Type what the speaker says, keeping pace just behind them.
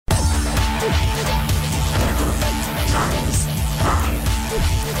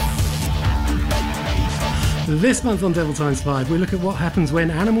This month on Devil Times 5, we look at what happens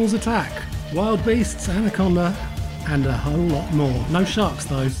when animals attack. Wild beasts, anaconda, and a whole lot more. No sharks,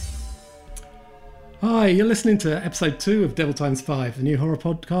 though. Hi, you're listening to episode 2 of Devil Times 5, the new horror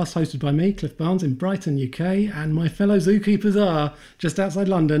podcast hosted by me, Cliff Barnes, in Brighton, UK, and my fellow zookeepers are, just outside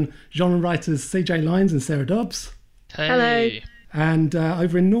London, genre writers CJ Lyons and Sarah Dobbs. Hey. Hello. And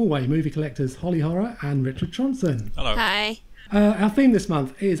over in Norway, movie collectors Holly Horror and Richard Tronson. Hello. Hi. Our theme this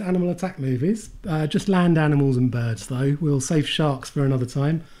month is animal attack movies. Just land animals and birds, though. We'll save sharks for another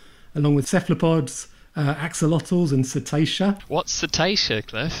time, along with cephalopods, axolotls and cetacea. What's cetacea,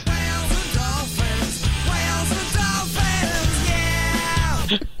 Cliff?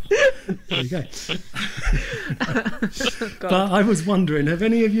 There you go. But I was wondering, have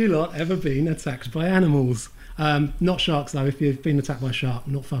any of you lot ever been attacked by animals? Not sharks, though. If you've been attacked by a shark,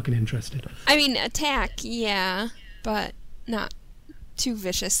 not fucking interested. I mean, attack, yeah, but not too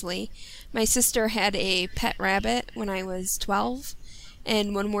viciously. My sister had a pet rabbit when I was 12,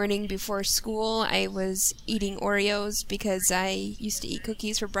 and one morning before school, I was eating Oreos because I used to eat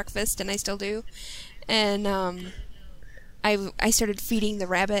cookies for breakfast, and I still do. And I started feeding the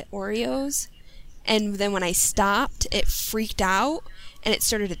rabbit Oreos, and then when I stopped, it freaked out, and it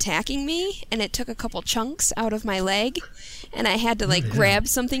started attacking me, and it took a couple chunks out of my leg, and I had to grab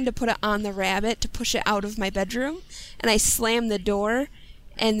something to put it on the rabbit to push it out of my bedroom, and I slammed the door,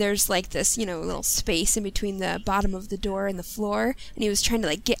 and there's this, little space in between the bottom of the door and the floor, and he was trying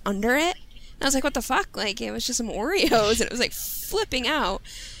to get under it, and I was like, what the fuck? It was just some Oreos, and it was flipping out.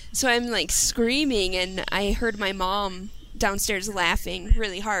 So I'm screaming, and I heard my mom downstairs laughing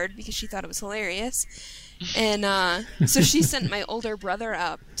really hard because she thought it was hilarious. And so she sent my older brother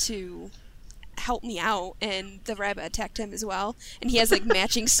up to help me out, and the rabbit attacked him as well. And he has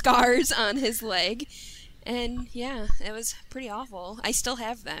matching scars on his leg. And yeah, it was pretty awful. I still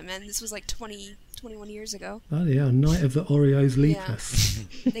have them, and this was 21 years ago. Oh yeah, Night of the Oreos Leapus.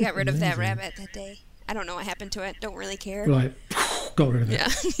 Yeah. They got rid of that rabbit that day. I don't know what happened to it. Don't really care. Right, got rid of it.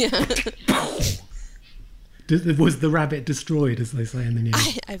 Yeah. Was the rabbit destroyed, as they say in the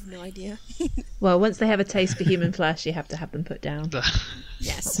news? I have no idea. Well, once they have a taste for human flesh, you have to have them put down.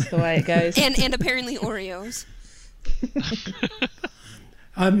 Yes. That's the way it goes. And apparently Oreos.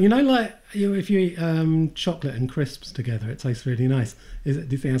 If you eat chocolate and crisps together, it tastes really nice. Do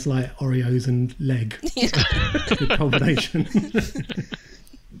you think that's like Oreos and leg? Yeah. It's a good combination.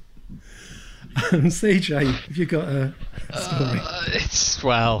 CJ, have you got a story? It's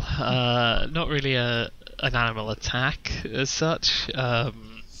not really an animal attack as such,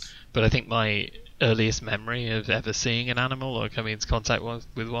 but I think my earliest memory of ever seeing an animal or coming into contact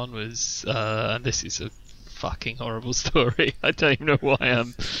with one was, and this is a fucking horrible story. I don't even know why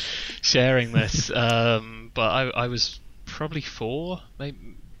I'm sharing this, but I was probably 4,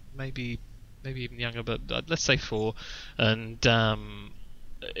 maybe even younger, but let's say 4, and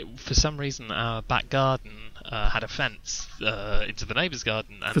for some reason our back garden had a fence into the neighbour's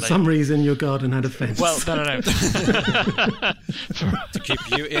garden. And some reason your garden had a fence. Well, no. To keep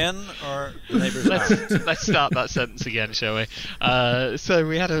you in, or the neighbours out? Let's start that sentence again, shall we? So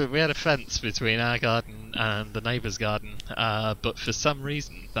we had a fence between our garden and the neighbour's garden, but for some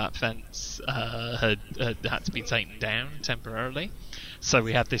reason that fence had to be taken down temporarily. So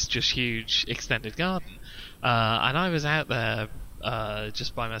we had this just huge extended garden, and I was out there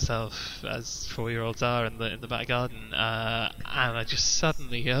just by myself, as 4-year-olds are, in the back garden, and I just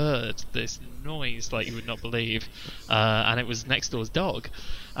suddenly heard this noise like you would not believe, and it was next door's dog,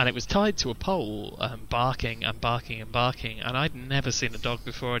 and it was tied to a pole, barking and barking and barking, and I'd never seen a dog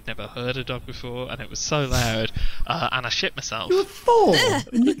before, I'd never heard a dog before, and it was so loud, and I shit myself. You were 4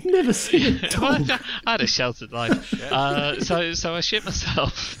 and you'd never seen a dog. I had a sheltered life, so I shit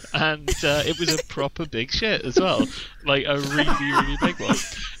myself, and it was a proper big shit as well, like a really big one,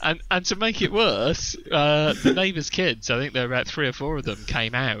 and to make it worse, the neighbour's kids, I think there were about 3 or 4 of them,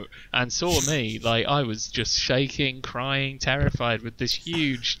 came out and saw me, like I was just shaking, crying, terrified with this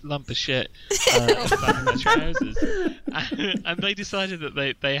huge lump of shit in the back of my trousers, and they decided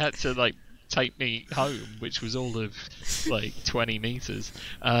that they had to take me home, which was all of 20 meters,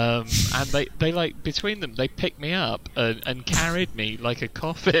 and they between them they picked me up and carried me like a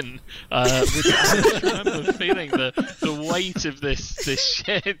coffin, I remember feeling the weight of this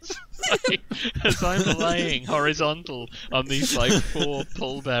shit as I'm laying horizontal on these 4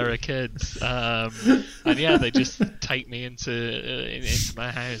 pallbearer kids, and yeah, they just take me into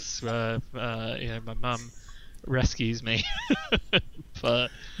my house where my mum rescues me.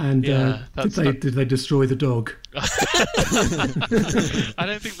 But and yeah, did they destroy the dog? I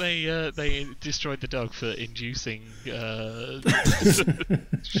don't think they destroyed the dog for inducing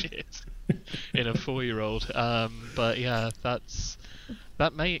shit. in a 4-year-old. But yeah,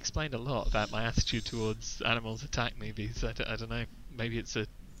 that may explain a lot about my attitude towards animals attack movies. I don't know. Maybe it's a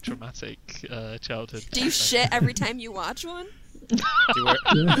traumatic childhood. Do you shit every time you watch one? Do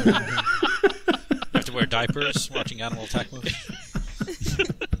you have to wear diapers watching animal attack movies?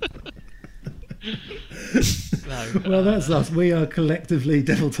 No, Well, that's us. We are collectively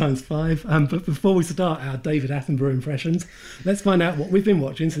Devil Times 5. But before we start our David Attenborough impressions, let's find out what we've been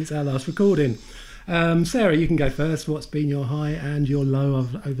watching since our last recording. Sarah, you can go first. What's been your high and your low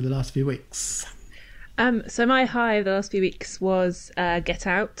over the last few weeks? So my high of the last few weeks was Get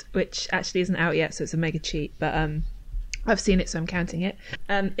Out, which actually isn't out yet, so it's a mega cheat, but I've seen it, so I'm counting it.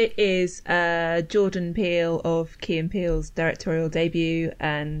 It is Jordan Peele of Key and Peele's directorial debut,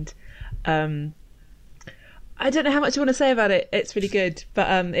 and I don't know how much I want to say about it. It's really good,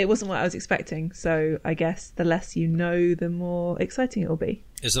 but it wasn't what I was expecting, so I guess the less you know, the more exciting it will be.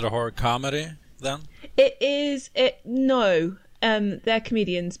 Is it a horror comedy, then? It is. No. They're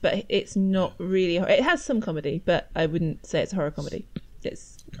comedians, but it's not really. It has some comedy, but I wouldn't say it's a horror comedy.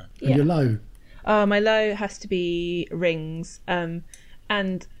 It's Okay. And your low? My low has to be Rings, and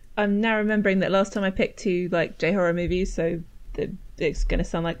I'm now remembering that last time I picked two like J-horror movies, so it's going to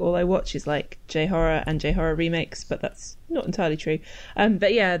sound like all I watch is like J-horror and J-horror remakes, but that's not entirely true.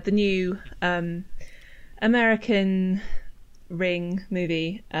 But yeah, the new American Ring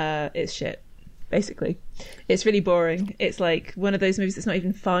movie, it's shit. Basically, it's really boring. It's like one of those movies that's not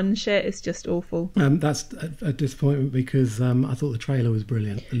even fun shit. It's just awful. That's a disappointment because I thought the trailer was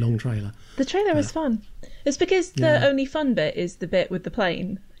brilliant, the long trailer. The trailer is fun. It's because the only fun bit is the bit with the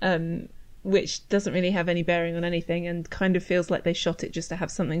plane, which doesn't really have any bearing on anything and kind of feels like they shot it just to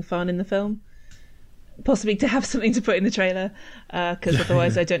have something fun in the film. Possibly to have something to put in the trailer, because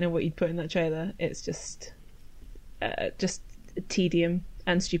otherwise I don't know what you'd put in that trailer. It's just tedium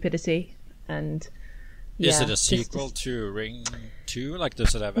and stupidity. And is it a sequel to Ring 2? Like,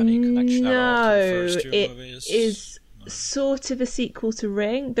 does it have any connection at all to the first two movies? No, it is sort of a sequel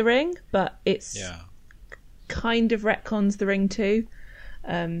to The Ring, but it's kind of retcons The Ring 2,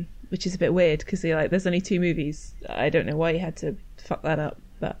 which is a bit weird because there's only 2 movies. I don't know why you had to fuck that up,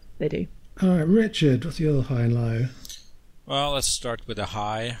 but they do. All right, Richard, what's your high and low? Well, let's start with a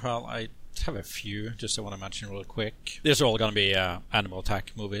high. Well, I have a few, just I want to mention real quick. These are all going to be animal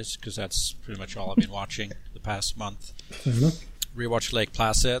attack movies, because that's pretty much all I've been watching the past month. Fair enough. Rewatched Lake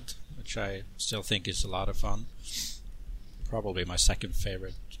Placid, which I still think is a lot of fun. Probably my second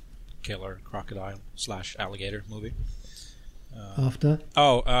favorite killer crocodile / alligator movie. After?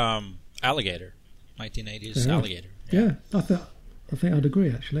 Alligator. 1980s Fair enough. Alligator. Yeah, I think I'd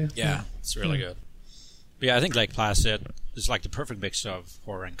agree, actually. Yeah, it's really good. But yeah, I think Lake Placid is like the perfect mix of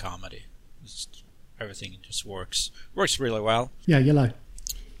horror and comedy. Everything just works really well. Yeah, yellow.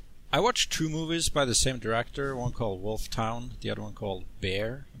 I watched 2 movies by the same director, one called Wolf Town, the other one called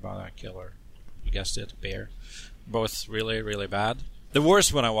Bear, about a killer. You guessed it, Bear. Both really, really bad. The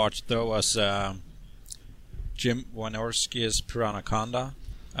worst one I watched, though, was Jim Wynorski's Piranaconda.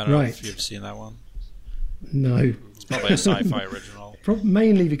 I don't know if you've seen that one. No. It's probably a sci-fi original.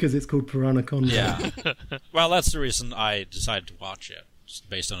 Mainly because it's called Piranaconda. Yeah. Well, that's the reason I decided to watch it, just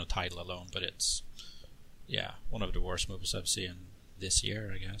based on the title alone, but it's one of the worst movies I've seen this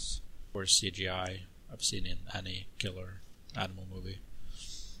year, I guess. Worst CGI I've seen in any killer animal movie.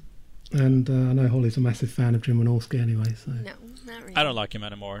 And I know Holly's a massive fan of Jim Wynorski anyway, so... No, not really. I don't like him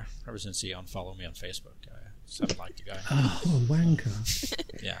anymore. Ever since he unfollowed me on Facebook, I just haven't liked the guy. Oh,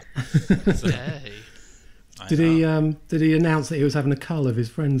 wanker. Yeah. Hey. Did he announce that he was having a cull of his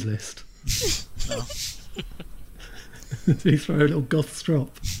friends list? No. Did he throw a little goth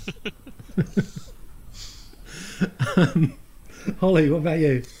strop? Holly, what about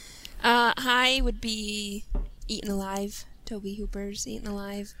you? High would be Eaten Alive. Toby Hooper's Eaten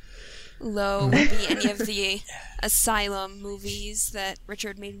Alive. Low would be any of the Asylum movies that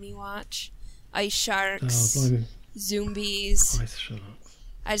Richard made me watch. Ice Sharks, Zombies. Ice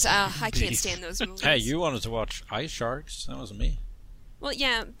Sharks. I can't stand those movies. Hey, you wanted to watch Ice Sharks? That wasn't me. Well,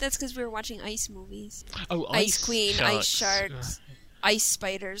 yeah, that's because we were watching ice movies. Oh, Ice Queen, Sharks. Ice Sharks, Ice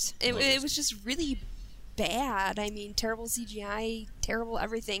Spiders. It was just really bad. I mean, terrible CGI, terrible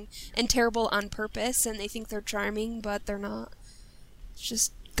everything, and terrible on purpose, and they think they're charming, but they're not. It's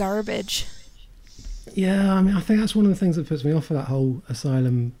just garbage. Yeah, I mean, I think that's one of the things that puts me off of that whole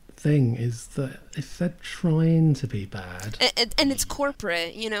Asylum thing, is that if they're trying to be bad... And it's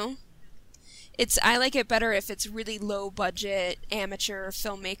corporate, you know? I like it better if it's really low budget, amateur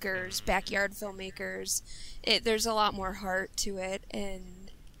filmmakers, backyard filmmakers. There's a lot more heart to it,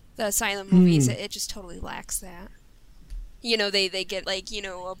 and the Asylum movies, it just totally lacks that. they get like,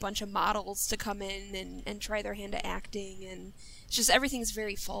 a bunch of models to come in and try their hand at acting, and it's just everything's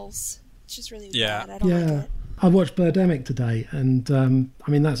very false. It's just really bad. I don't like it. I watched Birdemic today, and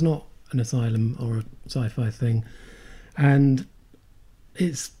that's not an asylum or a sci-fi thing, and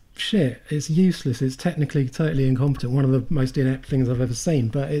it's shit. It's useless. It's technically totally incompetent. One of the most inept things I've ever seen,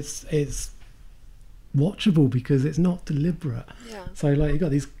 but it's watchable because it's not deliberate. Yeah. So like, you've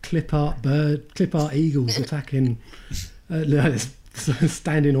got these clip art eagles attacking,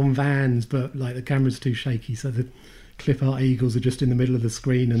 standing on vans, but like the camera's too shaky, so the clip art eagles are just in the middle of the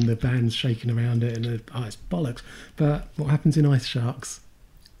screen and the van's shaking around it, and it's bollocks. But what happens in Ice Sharks?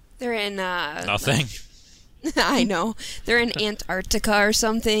 They're in nothing. I know. They're in Antarctica or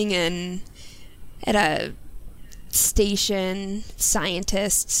something, and at a station,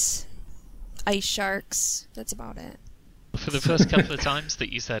 scientists, ice sharks. That's about it. For the first couple of times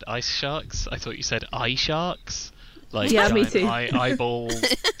that you said ice sharks, I thought you said eye sharks. Like Yeah, me too. Eyeball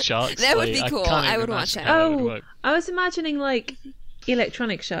sharks. That would be cool. I would watch that. Oh, I was imagining like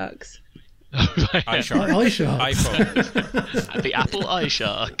electronic sharks. Eye shark. Eye shark. iPhone. The Apple eye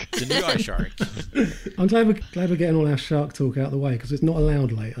shark. The new eye shark. I'm glad we're getting all our shark talk out of the way, because it's not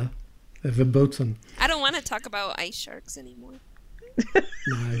allowed later. They're verboten. I don't want to talk about ice sharks anymore.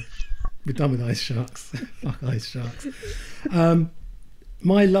 No, we're done with ice sharks. Fuck ice sharks.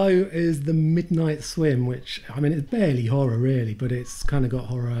 My low is The Midnight Swim, which, it's barely horror really, but it's kind of got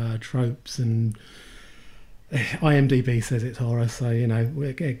horror tropes, and IMDb says it's horror, so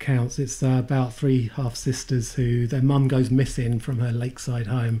it counts. It's about three half sisters who their mum goes missing from her lakeside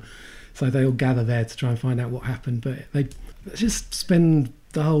home, so they all gather there to try and find out what happened. But they just spend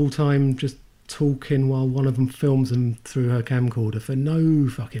the whole time just talking while one of them films them through her camcorder for no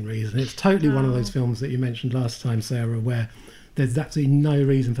fucking reason. It's totally one of those films that you mentioned last time, Sarah, where there's absolutely no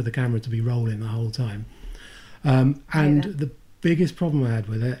reason for the camera to be rolling the whole time. And the biggest problem I had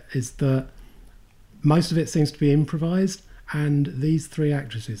with it is that most of it seems to be improvised, and these three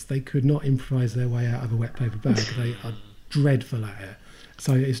actresses, they could not improvise their way out of a wet paper bag. They are dreadful at it.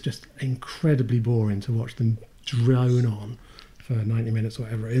 So it's just incredibly boring to watch them drone on for 90 minutes,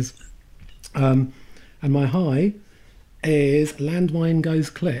 whatever it is. And my high is Landmine Goes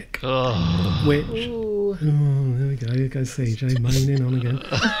Click, which... Ooh. Oh, there we go. Here goes CJ moaning on again.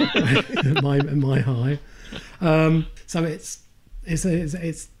 my high. So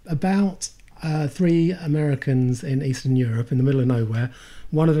it's about three Americans in Eastern Europe in the middle of nowhere.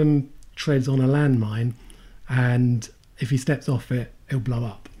 One of them treads on a landmine, and if he steps off it, it'll blow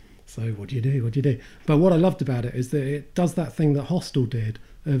up. So what do you do? But what I loved about it is that it does that thing that Hostel did,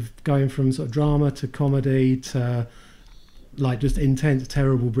 of going from sort of drama to comedy to like just intense,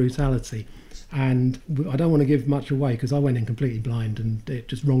 terrible brutality. And I don't want to give much away because I went in completely blind, and it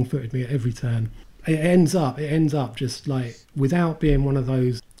just wrong-footed me at every turn. It ends up just like, without being one of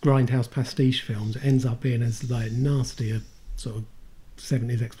those grindhouse pastiche films, it ends up being as like nasty a sort of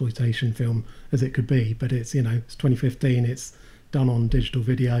 70s exploitation film as it could be. But it's, it's 2015, it's done on digital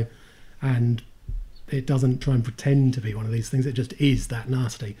video, and it doesn't try and pretend to be one of these things. It just is that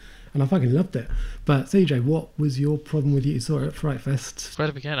nasty, and I fucking loved it. But CJ, what was your problem with it? You saw it at Fright Fest. Where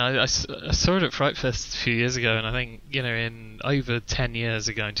to begin? I saw it at Fright Fest a few years ago, and I think, in over 10 years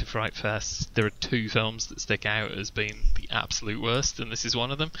of going to Fright Fest, there are two films that stick out as being the absolute worst, and this is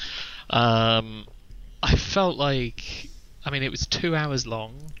one of them. I felt like, it was 2 hours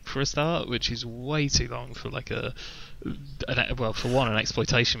long for a start, which is way too long for like for one, an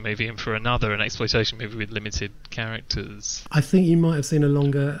exploitation movie, and for another, an exploitation movie with limited characters. I think you might have seen a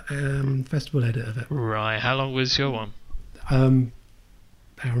longer festival edit of it. Right, how long was your one? Hour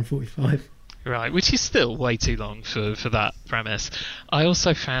and 45. Right, which is still way too long for that premise. I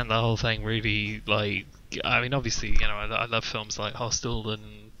also found the whole thing really, obviously, I love films like Hostel,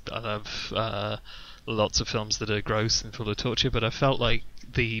 and I love lots of films that are gross and full of torture, but I felt like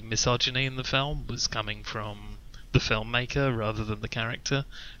the misogyny in the film was coming from the filmmaker rather than the character.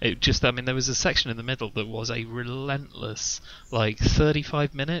 It just, there was a section in the middle that was a relentless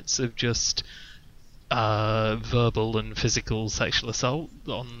 35 minutes of just verbal and physical sexual assault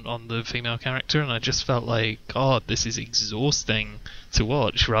on the female character, and I just felt like, God, this is exhausting to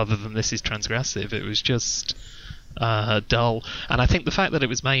watch rather than this is transgressive. It was just dull. And I think the fact that it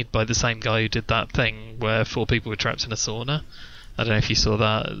was made by the same guy who did that thing where 4 people were trapped in a sauna, I don't know if you saw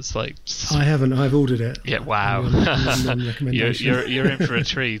that. It's like, I haven't. I've ordered it. Yeah, wow. You're in for a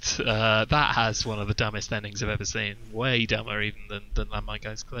treat. That has one of the dumbest endings I've ever seen. Way dumber even than Landmine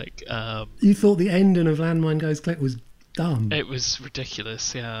Goes Click. You thought the ending of Landmine Goes Click was dumb? It was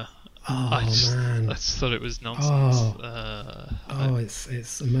ridiculous. Yeah. Oh, man. I just thought it was nonsense.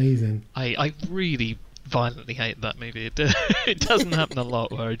 It's amazing. I really violently hate that movie. It doesn't happen a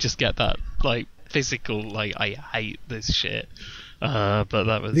lot where I just get that like physical, like I hate this shit. But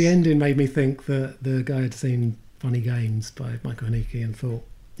that was the ending made me think that the guy had seen Funny Games by Michael Haneke and thought,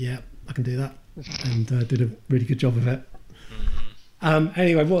 yeah, I can do that, and did a really good job of it.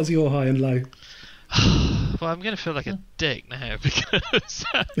 Anyway, what was your high and low? Well, I'm going to feel like a dick now because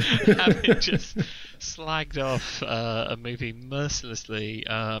having just slagged off a movie mercilessly,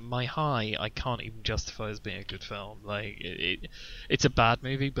 my high I can't even justify as being a good film. Like it's a bad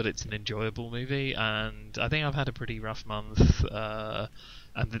movie, but it's an enjoyable movie, and I think I've had a pretty rough month.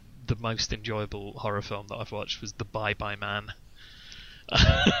 And the most enjoyable horror film that I've watched was The Bye Bye Man.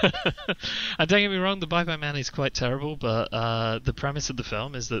 And don't get me wrong, The Bye Bye Man is quite terrible, but the premise of the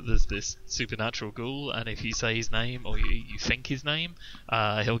film is that there's this supernatural ghoul, and if you say his name, or you think his name,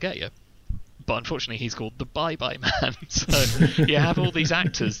 he'll get you. But unfortunately, he's called The Bye Bye Man. So you have all these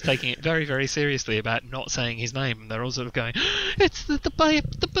actors taking it very, very seriously about not saying his name, and they're all sort of going, "It's the Bye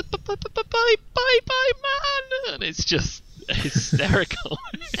Bye Man," and it's just hysterical.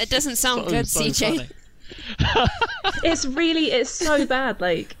 It doesn't sound good, CJ. Funny. It's so bad.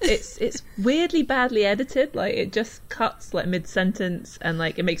 Like it's weirdly badly edited. Like it just cuts like mid-sentence, and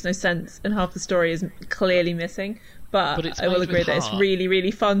like it makes no sense, and half the story is clearly missing. But I will agree that it's really,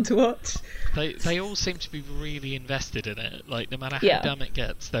 really fun to watch. They all seem to be really invested in it. Like no matter how dumb it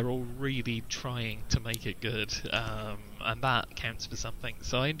gets, they're all really trying to make it good, and that counts for something.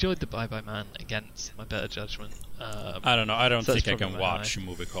 So I enjoyed The Bye Bye Man against my better judgment. I don't know. I don't think I can watch a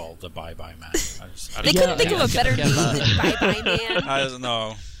movie called The Bye Bye Man. They couldn't think of a better name than Bye Bye Man. I don't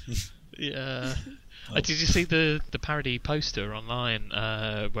know. Yeah. Did you see the parody poster online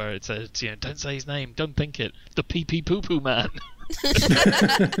where it says, don't say his name, don't think it, the pee pee poo poo man?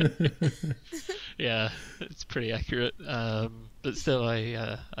 Yeah, it's pretty accurate, but still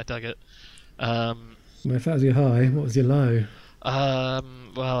I dug it. Well, if that was your high, what was your low?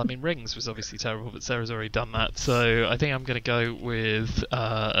 Well, I mean, Rings was obviously terrible, but Sarah's already done that, so I think I'm going to go with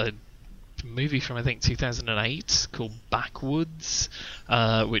a movie from I think 2008 called Backwoods,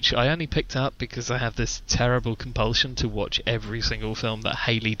 which I only picked up because I have this terrible compulsion to watch every single film that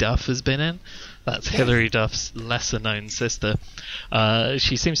Hayley Duff has been in. That's Hilary Duff's lesser known sister.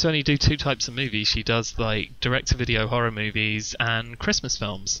 She seems to only do two types of movies. She does like direct-to-video horror movies and Christmas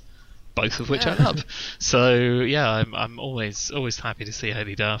films, both of which I love. So yeah, I'm always happy to see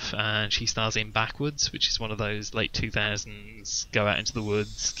Hayley Duff, and she stars in Backwoods, which is one of those late 2000s go out into the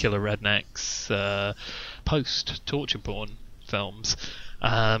woods, killer rednecks, post torture porn films.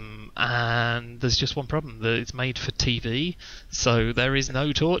 And there's just one problem, that it's made for TV, so there is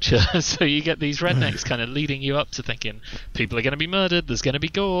no torture. So you get these rednecks kind of leading you up to thinking people are going to be murdered, there's going to be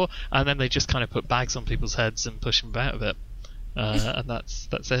gore, and then they just kind of put bags on people's heads and push them about a bit. And that's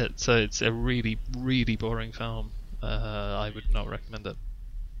it. So it's a really, really boring film. I would not recommend it.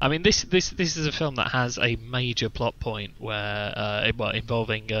 I mean, this is a film that has a major plot point where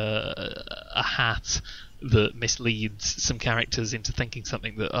involving a hat that misleads some characters into thinking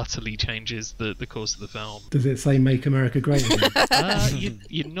something that utterly changes the course of the film. Does it say "Make America Great Again"?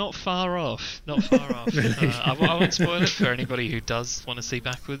 You're not far off. Not far off. I won't spoil it for anybody who does want to see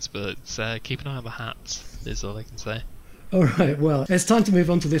Backwards, but keep an eye on the hats. Is all I can say. All right, well, it's time to move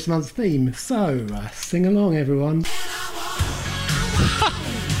on to this month's theme. So, sing along, everyone.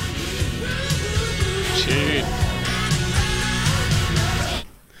 Tune.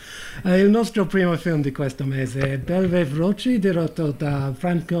 Il nostro primo film di questo mese è Belve Voci, diretto da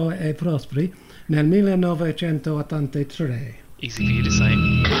Franco e Prosperi nel 1983. Easy for you to say.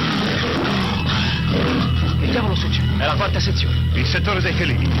 Che diavolo succede? È la quarta sezione. Il settore dei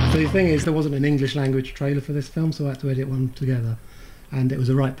felini. So the thing is, there wasn't an English language trailer for this film, so I had to edit one together. And it was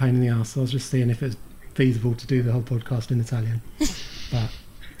a right pain in the arse, so I was just seeing if it was feasible to do the whole podcast in Italian. But,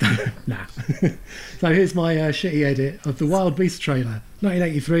 nah. So here's my shitty edit of the Wild Beast trailer.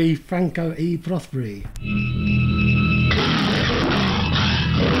 1983, Franco e Prosperi.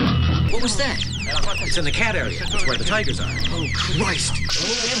 What was that? It's in the cat area. It's where the tigers are. Oh, Christ.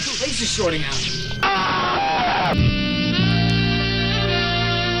 Damn place is sorting out.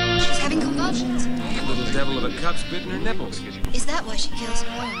 She's having convulsions. The little devil of a cup's bitten her nipples. Is that why she kills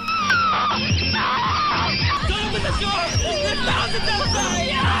her own? Don't open the door!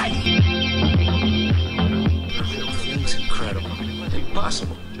 The thing's incredible.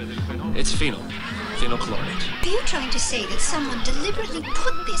 Impossible. It's phenylchloride. Are you trying to say that someone deliberately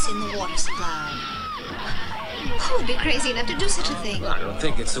put this in the water supply? Who would be crazy enough to do such a thing? Well, I don't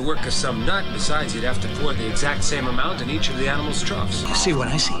think it's the work of some nut. Besides, you'd have to pour the exact same amount in each of the animals' troughs. You see what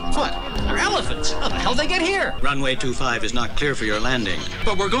I see? What? They're elephants. How the hell they get here? Runway 25 is not clear for your landing.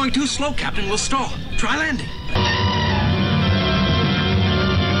 But we're going too slow, Captain. We'll stall. Try landing.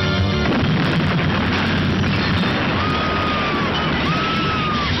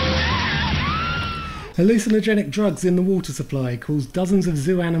 Hallucinogenic drugs in the water supply cause dozens of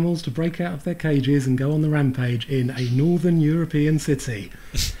zoo animals to break out of their cages and go on the rampage in a northern European city.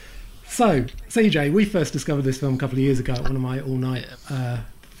 So, CJ, we first discovered this film a couple of years ago at one of my all-night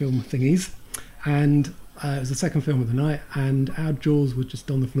film thingies, and it was the second film of the night, and our jaws were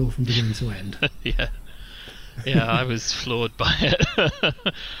just on the floor from beginning to end. Yeah, I was floored by it.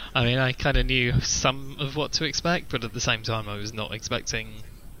 I mean, I kind of knew some of what to expect, but at the same time I was not expecting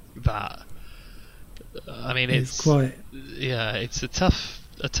that. I mean, it's quite... Yeah, it's a tough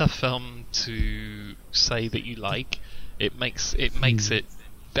film to say that you like. It makes it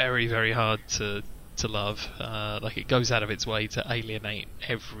very, very hard to love. Like, it goes out of its way to alienate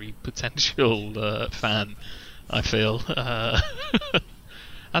every potential fan, I feel.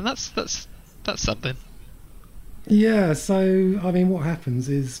 And that's something. Yeah, so, I mean, what happens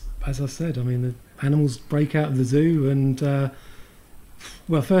is, as I said, I mean, the animals break out of the zoo and...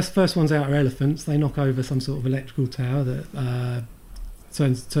 well, first ones out are elephants. They knock over some sort of electrical tower that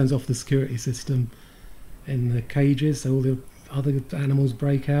turns off the security system in the cages, so all the other animals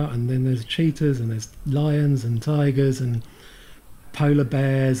break out, and then there's cheetahs and there's lions and tigers and polar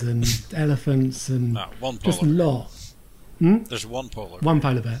bears and elephants and just a lot. There's one polar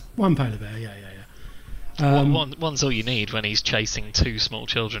bear. One polar bear, yeah. One's all you need when he's chasing two small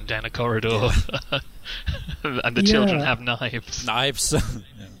children down a corridor, and the children have knives.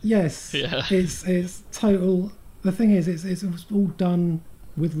 Yes, yeah. It's total. The thing is, it's all done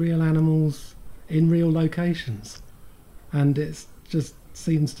with real animals in real locations, and it's just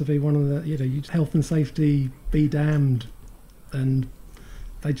seems to be one of the health and safety be damned, and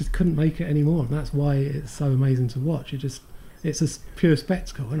they just couldn't make it anymore, and that's why it's so amazing to watch. It's a pure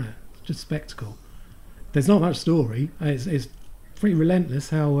spectacle, isn't it? It's just spectacle. There's not much story. It's pretty relentless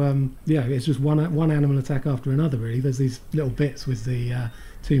how it's just one animal attack after another, really. There's these little bits with the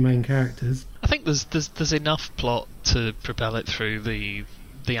two main characters. I think there's enough plot to propel it through the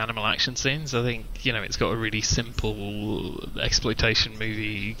animal action scenes. I think it's got a really simple exploitation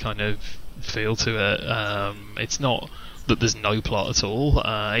movie kind of feel to it. It's not that there's no plot at all.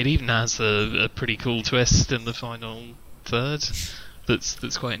 It even has a pretty cool twist in the final third.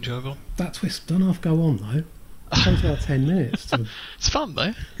 That's quite enjoyable. That twist don't half go on though. It takes about 10 minutes. It's fun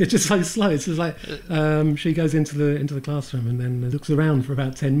though. It's just so slow. It's just like she goes into the classroom and then looks around for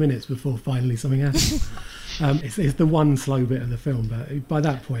about 10 minutes before finally something happens. It's the one slow bit of the film, but by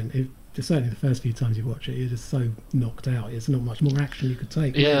that point, certainly the first few times you watch it, you're just so knocked out. There's not much more action you could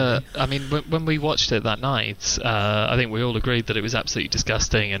take. Yeah, really. I mean, when we watched it that night, I think we all agreed that it was absolutely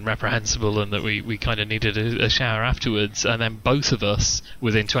disgusting and reprehensible, and that we kind of needed a shower afterwards. And then both of us,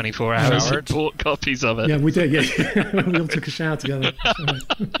 within 24 hours, had bought copies of it. Yeah, we did. Yeah, we all took a shower together.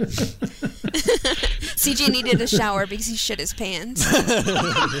 CJ needed a shower because he shit his pants.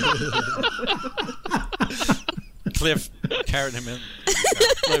 Cliff carried him in.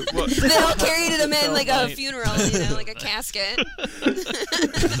 They all carried him in like a funeral, like a casket.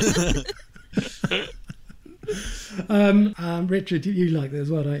 Richard, you like it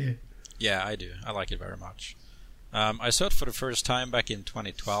as well, don't you? Yeah, I do. I like it very much. I saw it for the first time back in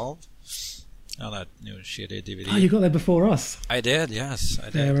 2012 on that new shitty DVD. Oh, you got there before us. I did, yes. I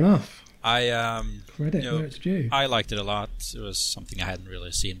did. Fair enough. Credit where it's due. I liked it a lot. It was something I hadn't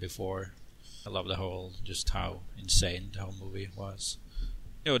really seen before. I love just how insane the whole movie was.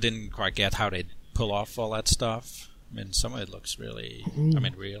 Didn't quite get how they pull off all that stuff. I mean, some of it looks really,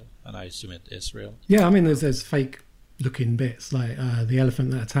 real, and I assume it is real. Yeah, I mean, there's fake-looking bits, like the elephant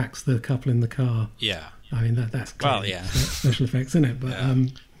that attacks the couple in the car. Yeah. I mean, that's clearly special effects, isn't it? But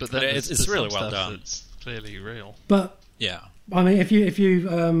but then it's really well done. It's clearly real. But yeah. I mean, if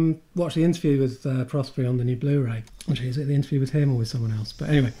you watch the interview with Prosperi on the new Blu-ray, actually, is it the interview with him or with someone else? But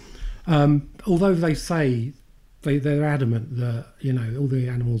anyway. Although they say they're adamant that all the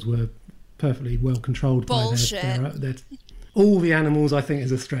animals were perfectly well controlled by their all the animals, I think,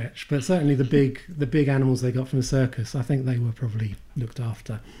 is a stretch, but certainly the big animals they got from the circus, I think they were probably looked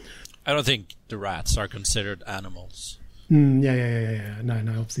after. I don't think the rats are considered animals. Yeah. No.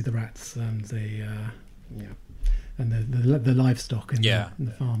 Obviously the rats and and the livestock in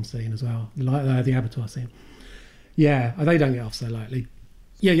the farm scene as well, the abattoir scene. Yeah, they don't get off so lightly.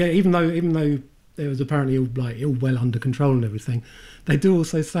 Yeah. Even though it was apparently all well under control and everything, they do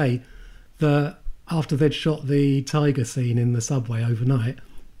also say that after they'd shot the tiger scene in the subway overnight,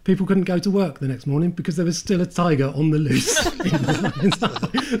 people couldn't go to work the next morning because there was still a tiger on the loose.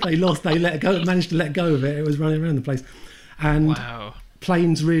 They managed to let go of it. It was running around the place. And Wow.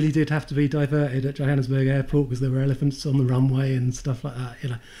 planes really did have to be diverted at Johannesburg Airport because there were elephants on the runway and stuff like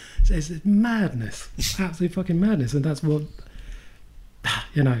that. So it's madness, absolute fucking madness, and that's what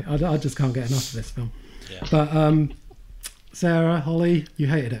I just can't get enough of this film. Yeah. But Sarah, Holly, you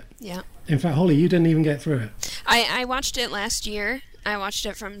hated it. Yeah. In fact, Holly, you didn't even get through it. I watched it last year. I watched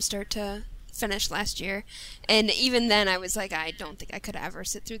it from start to finish last year, and even then I was like, I don't think I could ever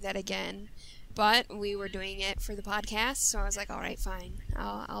sit through that again. But we were doing it for the podcast, so I was like, all right, fine,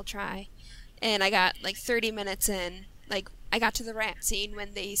 I'll try. And I got like 30 minutes in, like I got to the rat scene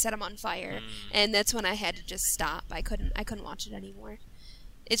when they set him on fire, and that's when I had to just stop. I couldn't watch it anymore.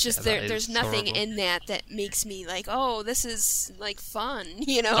 It's just there's nothing horrible. in that makes me like, oh, this is like fun,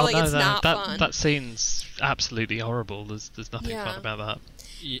 it's not fun. That scene's absolutely horrible. There's nothing Yeah. fun about that.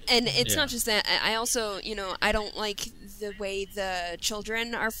 And it's not just that. I also, I don't like the way the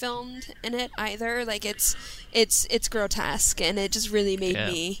children are filmed in it either. Like it's grotesque, and it just really made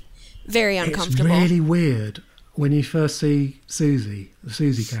me very uncomfortable. It's really weird when you first see Susie, the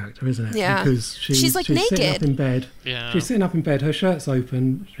Susie character, isn't it? Yeah. Because she's like sitting naked. up in bed. Yeah. She's sitting up in bed, her shirt's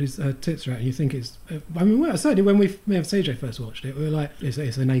open, her tits are out, and you think it's... certainly when me and CJ first watched it, we were like, it's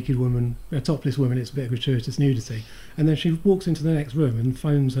a naked woman, a topless woman, it's a bit of gratuitous nudity. And then she walks into the next room and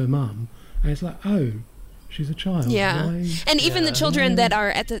phones her mum, and it's like, oh, she's a child. Yeah, Why? and even the children that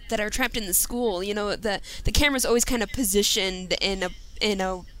are that are trapped in the school, the camera's always kind of positioned in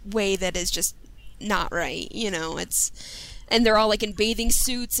a way that is just not right. And they're all like in bathing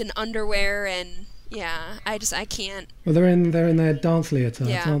suits and underwear, and I can't. Well, they're in their dance leotards,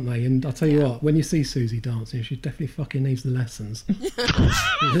 Yeah. aren't they? And I'll tell you what, when you see Susie dancing, she definitely fucking needs the lessons.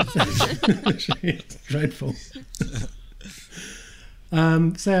 She's dreadful.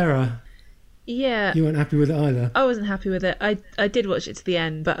 Sarah, Yeah. you weren't happy with it either. I wasn't happy with it. I did watch it to the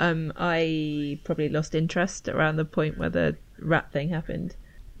end, but I probably lost interest around the point where the rat thing happened.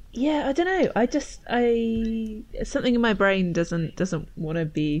 Yeah, I don't know. Something in my brain doesn't want to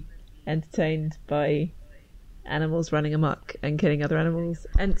be entertained by animals running amok and killing other animals.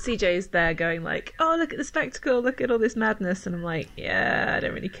 And CJ's there going like, "Oh, look at the spectacle! Look at all this madness!" And I'm like, "Yeah, I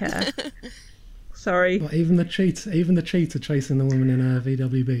don't really care." Sorry. But even the cheetah chasing the woman in a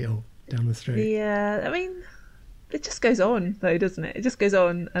VW Beetle down the street. Yeah, I mean, it just goes on though, doesn't it? It just goes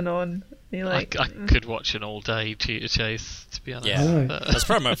on and on. And you're like, I could watch an all-day cheetah chase, to be honest. Yeah, But- that's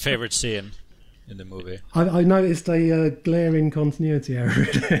probably my favourite scene in the movie. I noticed a glaring continuity error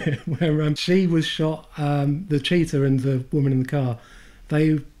where she was shot, the cheetah and the woman in the car,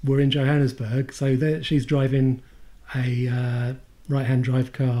 they were in Johannesburg, so she's driving a right-hand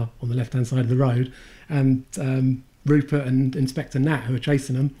drive car on the left-hand side of the road, and Rupert and Inspector Nat, who are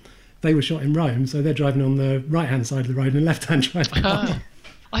chasing them, they were shot in Rome, so they're driving on the right-hand side of the road in a left-hand drive car.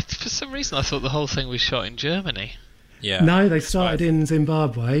 For some reason, I thought the whole thing was shot in Germany. Yeah. No, they started in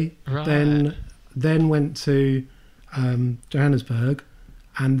Zimbabwe, Right. then went to Johannesburg,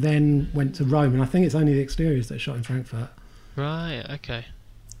 and then went to Rome. And I think it's only the exteriors that are shot in Frankfurt. Right, okay.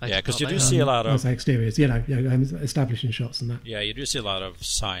 Yeah, because you do see a lot I of say exteriors, establishing shots and that. Yeah, you do see a lot of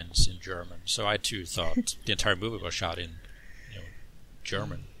signs in German. So I too thought the entire movie was shot in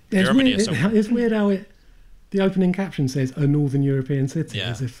German. It's Germany weird, is so it's weird how the opening caption says a Northern European city, Yeah.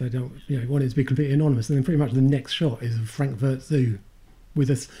 as if they don't want it to be completely anonymous. And then pretty much the next shot is of Frankfurt Zoo with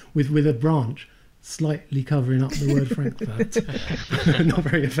a branch slightly covering up the word Frankfurt, not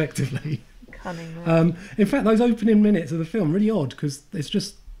very effectively. cunning man. In fact, those opening minutes of the film really odd because it's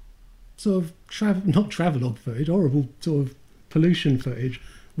just sort of not travelogue footage, horrible sort of pollution footage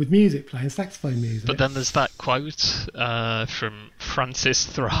with music playing, saxophone music. But then there's that quote from Francis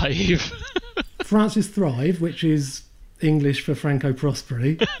Thrive. Francis Thrive, which is English for Franco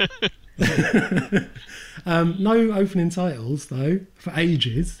Prosperi. No opening titles though for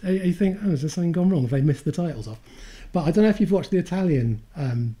ages. You think, oh, is there something gone wrong? Have they missed the titles off? But I don't know if you've watched the Italian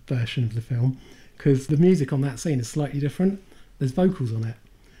version of the film, because the music on that scene is slightly different. There's vocals on it,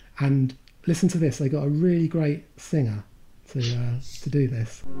 and listen to this. They got a really great singer to do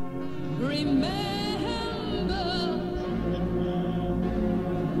this.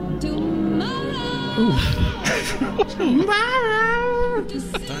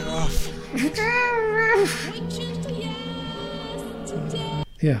 Turn it off.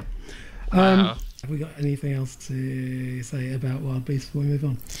 Yeah. Wow. Have we got anything else to say about Wild Beasts before we move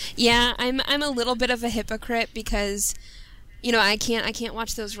on? Yeah, I'm a little bit of a hypocrite because You know, I can't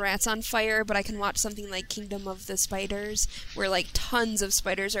watch those rats on fire, but I can watch something like Kingdom of the Spiders, where like tons of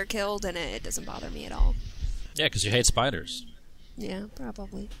spiders are killed, and it doesn't bother me at all. Yeah, because you hate spiders. Yeah,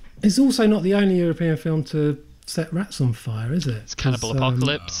 probably. It's also not the only European film to set rats on fire, is it? It's Cannibal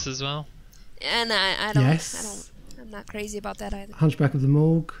Apocalypse as well. And I'm not crazy about that either. Hunchback of the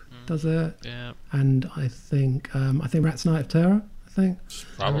Morgue does it. Yeah. And I think Rat's Night of Terror. I think.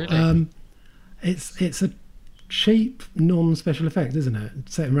 Probably. It's a cheap, non-special effect, isn't it?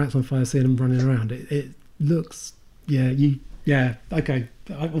 Setting rats on fire, seeing them running around. It looks. Yeah. Okay.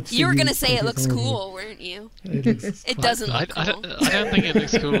 You were gonna say it looks cool, weren't you? It doesn't look cool. I don't think it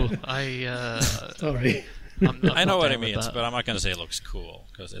looks cool. Sorry. I know what he means, but I'm not going to say it looks cool,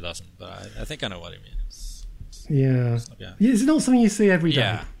 because it doesn't. But I think I know what he means. Yeah. It's not something you see every day.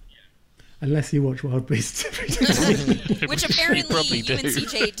 Yeah. Unless you watch Wild Beasts every day. Which apparently you and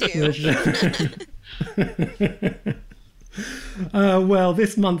CJ do. Well,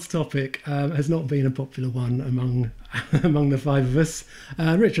 this month's topic has not been a popular one among the five of us.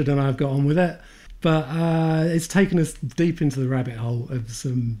 Richard and I have got on with it, but it's taken us deep into the rabbit hole of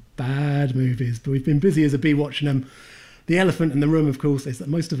some bad movies. But we've been busy as a bee watching them. The elephant in the room, of course, is that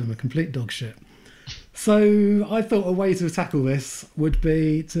most of them are complete dog shit. So I thought a way to tackle this would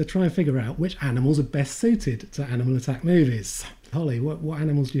be to try and figure out which animals are best suited to animal attack movies. Holly, what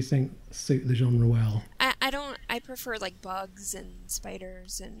animals do you think suit the genre well? I prefer like bugs and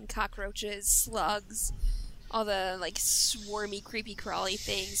spiders and cockroaches, slugs, all the like swarmy, creepy, crawly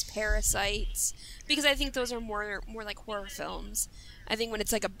things, parasites, because I think those are more like horror films. I think when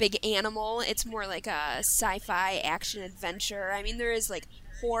it's like a big animal, it's more like a sci-fi action adventure. I mean, there is like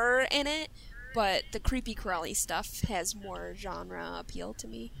horror in it, but the creepy, crawly stuff has more genre appeal to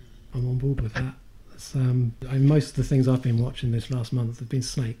me. I'm on board with that. Most of the things I've been watching this last month have been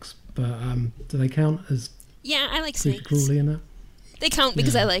snakes, but do they count as? Yeah, I like snakes. Creepy crawly in that? They count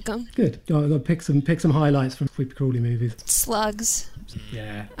because I like them. Good. I've got to pick some highlights from creepy crawly movies. Slugs.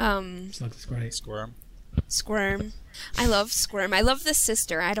 Yeah. Slugs is great. Squirm. I love Squirm. I love the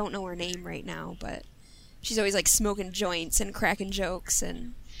sister. I don't know her name right now, but she's always like smoking joints and cracking jokes,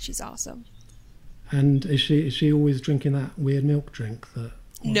 and she's awesome. And is she always drinking that weird milk drink that?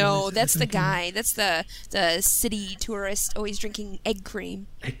 No, that's the guy. That's the city tourist always drinking egg cream.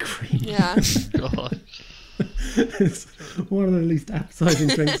 Egg cream? Yeah. God. It's one of the least appetizing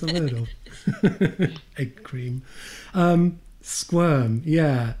drinks I've heard of. Egg cream. Squirm,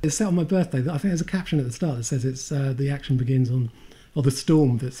 yeah. It's set on my birthday. I think there's a caption at the start that says it's the action begins on, or the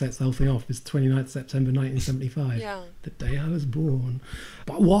storm that sets the whole thing off is 29th September 1975. Yeah. The day I was born.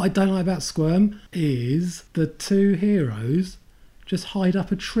 But what I don't like about Squirm is the two heroes just hide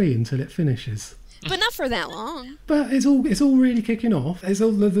up a tree until it finishes. But not for that long. But it's all really kicking off. It's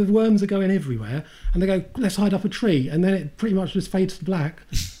all the worms are going everywhere, and they go, let's hide up a tree, and then it pretty much just fades to black,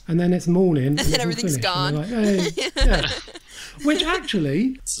 and then it's morning, and then everything's gone. Like, hey, yeah. Which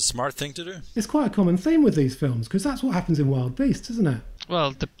actually, it's a smart thing to do. It's quite a common theme with these films, because that's what happens in Wild Beasts, isn't it?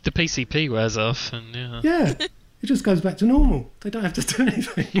 Well, the PCP wears off, and yeah. It just goes back to normal. They don't have to do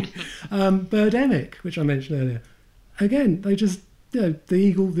anything. Birdemic, which I mentioned earlier, again, they just.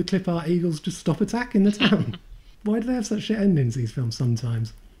 The clip art eagles just stop attacking the town. Why do they have such shit endings, these films,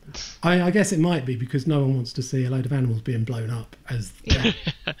 sometimes? I guess it might be because no one wants to see a load of animals being blown up as the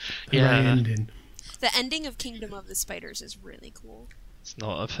ending. The ending of Kingdom of the Spiders is really cool. It's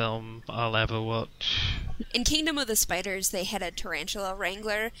not a film I'll ever watch. In Kingdom of the Spiders, they had a tarantula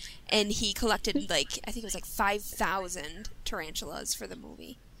wrangler, and he collected, I think it was 5,000 tarantulas for the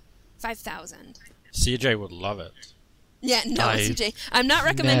movie. 5,000. CJ would love it. Yeah, no, CJ. I'm not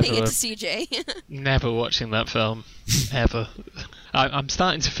recommending it to CJ. Never watching that film, ever. I'm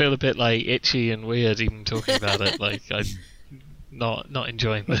starting to feel a bit itchy and weird even talking about it. I'm not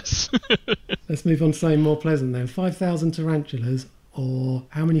enjoying this. Let's move on to something more pleasant then. 5,000 tarantulas, or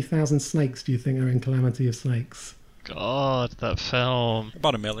how many thousand snakes do you think are in Calamity of Snakes? God, that film.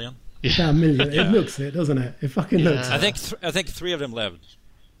 About 1 million. Yeah. About 1 million. It looks it, doesn't it? It fucking looks it. I think 3 of them lived,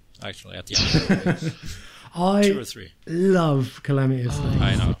 actually, at the end. I 2 or 3. love Calamity of Snakes.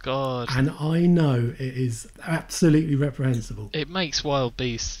 I know. God. And I know it is absolutely reprehensible. It makes Wild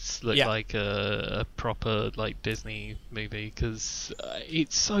Beasts look like a proper Disney movie because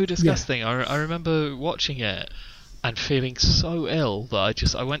it's so disgusting. Yeah. I remember watching it and feeling so ill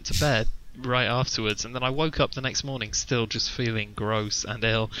that I went to bed right afterwards, and then I woke up the next morning still just feeling gross and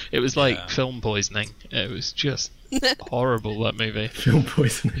ill. It was like film poisoning. It was just horrible, that movie. Film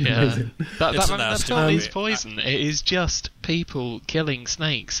poisoning. Yeah. Amazing. That film is poison. It is just people killing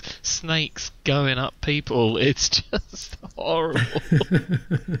snakes. Snakes going up people. It's just horrible.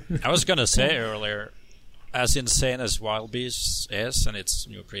 I was going to say earlier, as insane as Wild Beasts is, and it's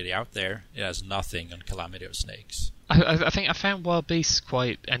pretty out there, it has nothing on Calamity of Snakes. I think I found Wild Beasts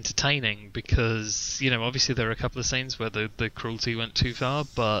quite entertaining because, obviously there were a couple of scenes where the cruelty went too far,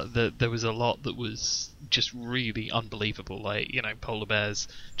 but there was a lot that was just really unbelievable, like, polar bears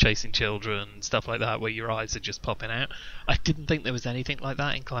chasing children, stuff like that, where your eyes are just popping out. I didn't think there was anything like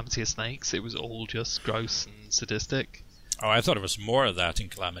that in Calamity of Snakes. It was all just gross and sadistic. Oh, I thought it was more of that in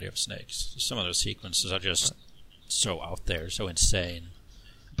Calamity of Snakes. Some of those sequences are just so out there, so insane.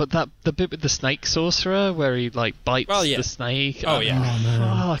 But the bit with the snake sorcerer where he bites the snake. Oh yeah.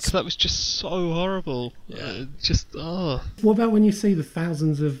 Fuck, that was just so horrible. Yeah. What about when you see the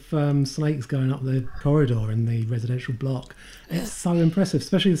thousands of snakes going up the corridor in the residential block? It's so impressive.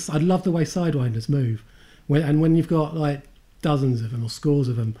 Especially, I love the way Sidewinders move. When you've got like dozens of them or scores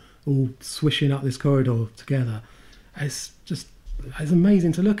of them all swishing up this corridor together, it's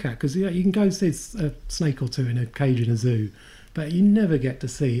amazing to look at, because you can go see a snake or two in a cage in a zoo, but you never get to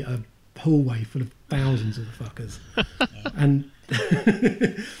see a hallway full of thousands of the fuckers. And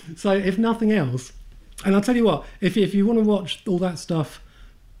so, if nothing else, and I'll tell you what, if you want to watch all that stuff,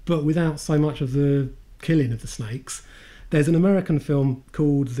 but without so much of the killing of the snakes, there's an American film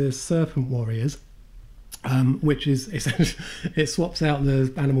called The Serpent Warriors, which is it swaps out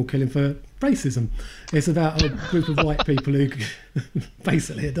the animal killing for racism. It's about a group of white people who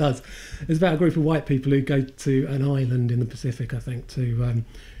basically it does. It's about a group of white people who go to an island in the Pacific, I think, to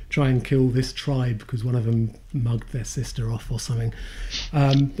try and kill this tribe because one of them mugged their sister off or something.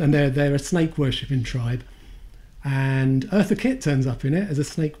 And they're a snake worshipping tribe. And Eartha Kitt turns up in it as a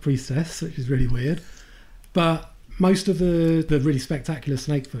snake priestess, which is really weird. But most of the really spectacular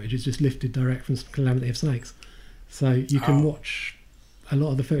snake footage is just lifted direct from Calamity of Snakes. So you can watch a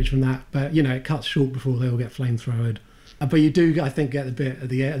lot of the footage from that, but it cuts short before they all get flamethrowered. But you do, I think, get the bit at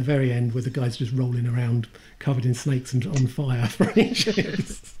the very end where the guy's just rolling around covered in snakes and on fire for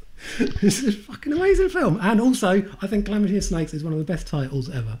ages. It's a fucking amazing film. And also, I think Calamity of Snakes is one of the best titles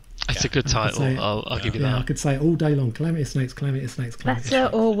ever. It's a good title. I'll give you that. I could say it all day long. Calamity of Snakes, Calamity of Snakes, Calamity of Snakes.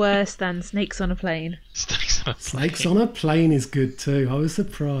 Better or worse than Snakes on a Plane? Snakes on a Plane is good too. I was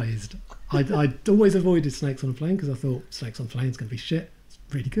surprised. I'd always avoided Snakes on a Plane because I thought Snakes on a Plane is going to be shit. It's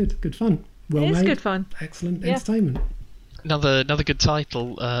really good fun. Well made. It is good fun. Excellent entertainment. Another good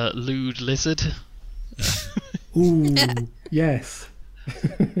title, Lewd Lizard. Ooh, yes.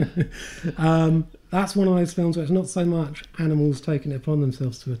 That's one of those films where it's not so much animals taking it upon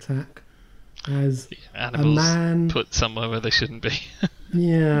themselves to attack as animals a man put somewhere where they shouldn't be.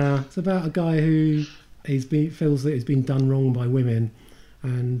 Yeah, it's about a guy who feels that he's been done wrong by women,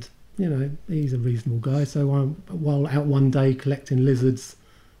 and he's a reasonable guy. So while out one day collecting lizards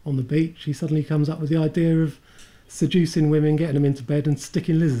on the beach, he suddenly comes up with the idea of seducing women, getting them into bed, and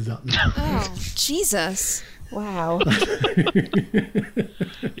sticking lizards up them. Oh, Jesus! Wow.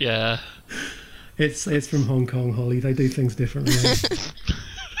 Yeah. It's from Hong Kong, Holly. They do things differently.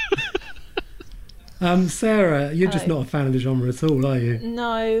 Sarah, you're just not a fan of the genre at all, are you?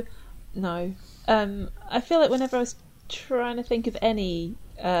 No. I feel like whenever I was trying to think of any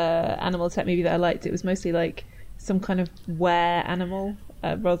animal attack movie that I liked, it was mostly like some kind of were animal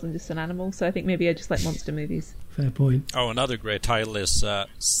rather than just an animal. So I think maybe I just like monster movies. Fair point. Oh, another great title is or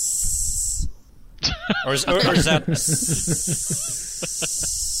is that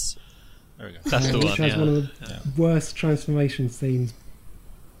there we go. That's the which one. Has one of the worst transformation scenes,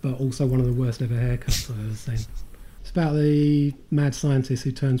 but also one of the worst ever haircuts I've ever seen. It's about the mad scientist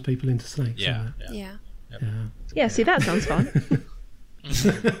who turns people into snakes. Yeah. Yeah, see, that sounds fun.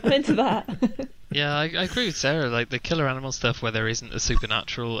 I'm into that. Yeah, I agree with Sarah. Like the killer animal stuff where there isn't a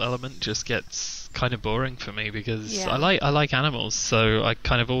supernatural element just gets kind of boring for me because I like animals, so I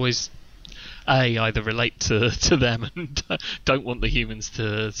kind of always either relate to them and don't want the humans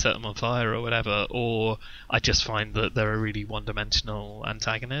to set them on fire or whatever, or I just find that they're a really one-dimensional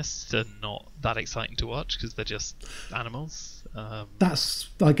antagonist and not that exciting to watch because they're just animals. That's,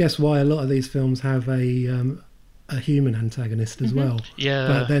 I guess, why a lot of these films have a human antagonist as well. Yeah.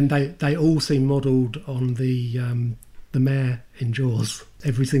 But then they all seem modelled on the mayor in Jaws.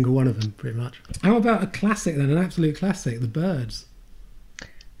 Every single one of them, pretty much. How about a classic then? An absolute classic, The Birds.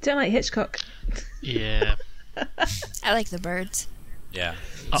 Don't like Hitchcock. Yeah. I like The Birds. Yeah.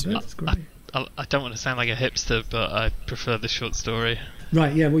 That's great. I don't want to sound like a hipster, but I prefer the short story.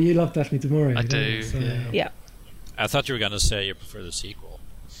 Right, yeah, well, you love Daphne du Maurier. I don't do, you? So, Yeah. I thought you were going to say you prefer the sequel.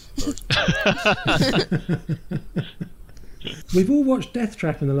 We've all watched Death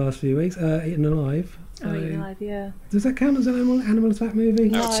Trap in the last few weeks, Eaten Alive. Oh, Eaten Alive, yeah. Does that count as an animal attack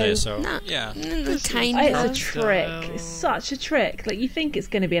movie? I would say so. Not Yeah. kind It's of. a trick. It's such a trick. Like, you think it's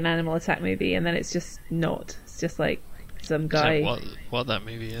going to be an animal attack movie, and then it's just not. It's just like some guy. Is that what that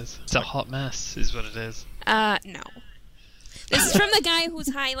movie is? It's a hot mess, is what it is. No. This is from the guy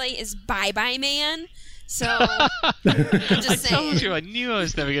whose highlight is Bye Bye Man. So, I'm just I saying. told you, I knew I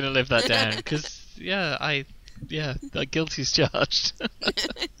was never going to live that down. Because, guilty as charged.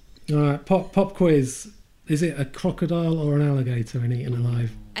 All right, pop quiz. Is it a crocodile or an alligator in Eaten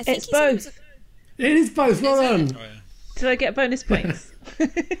Alive? I think It's he said it was both. It is both. Well done. Oh, yeah. Did I get bonus points?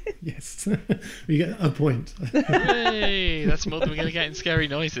 Yes, you get a point. Hey, that's more than we're going to get in Scary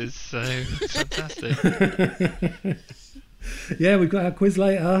Noises, so it's fantastic. Yeah, we've got our quiz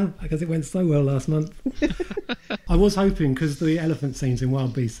later because it went so well last month. I was hoping, because the elephant scenes in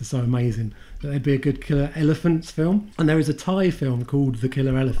Wild Beasts are so amazing, that there'd be a good Killer Elephants film. And there is a Thai film called The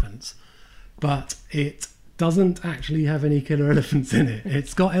Killer Elephants, but it doesn't actually have any killer elephants in it.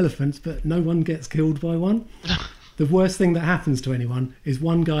 It's got elephants, but no one gets killed by one. The worst thing that happens to anyone is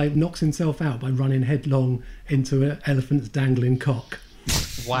one guy knocks himself out by running headlong into an elephant's dangling cock.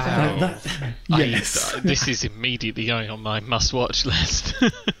 Wow. Yes. This is immediately going on my must-watch list.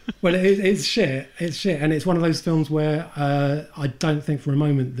 Well, it's shit. It's shit. And it's one of those films where I don't think for a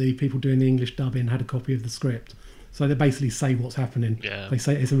moment the people doing the English dubbing had a copy of the script. So they basically say what's happening. Yeah. They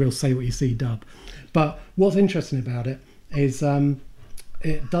say it's a real say what you see dub. But what's interesting about it is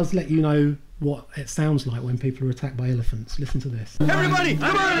it does let you know what it sounds like when people are attacked by elephants. Listen to this. Everybody,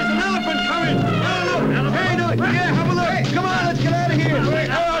 come on, there's an elephant coming. Hey, no, yeah, have a look. Hey, come on, let's get out of here.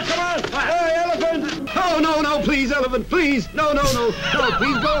 Oh, come on. Hey, elephant. Oh, no, please, elephant, please. No,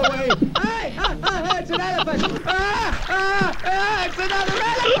 please go away. Hey, it's an elephant. It's another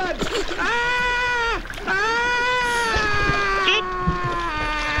elephant.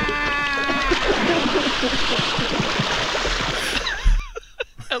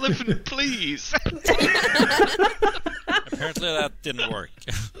 Elephant, please. Apparently that didn't work.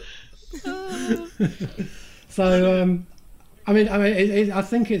 So, I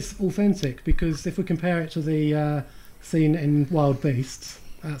think it's authentic because if we compare it to the scene in Wild Beasts,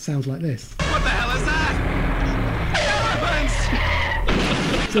 that sounds like this. What the hell is that?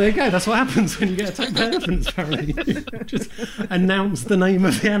 Elephants! So there you go. That's what happens when you get attacked by elephants, apparently. Just announce the name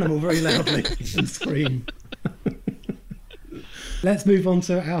of the animal very loudly and scream. Let's move on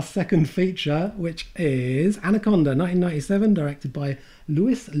to our second feature, which is Anaconda, 1997, directed by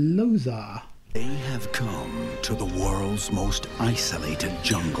Luis Loza. They have come to the world's most isolated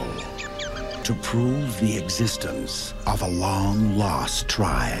jungle to prove the existence of a long-lost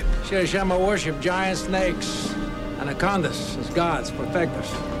tribe. Shirishama worship giant snakes. Anacondas as gods protect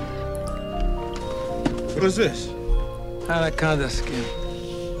us. What is this? Anaconda skin.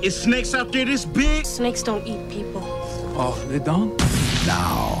 Is snakes out there this big? Snakes don't eat people. Oh, they don't?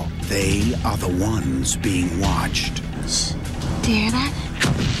 Now, they are the ones being watched. Do you hear that?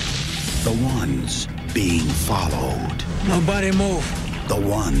 The ones being followed. Nobody move. The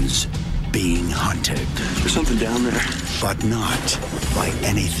ones being hunted. There's something down there. But not by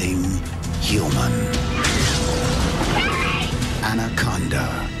anything human. Anaconda.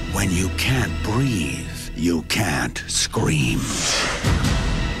 When you can't breathe, you can't scream.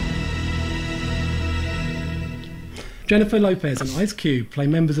 Jennifer Lopez and Ice Cube play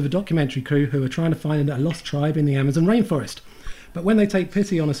members of a documentary crew who are trying to find a lost tribe in the Amazon rainforest. But when they take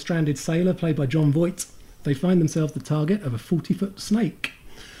pity on a stranded sailor played by John Voight, they find themselves the target of a 40-foot snake.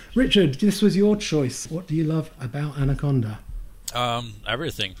 Richard, this was your choice. What do you love about Anaconda?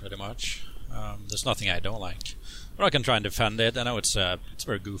 Everything, pretty much. There's nothing I don't like. But I can try and defend it. I know it's a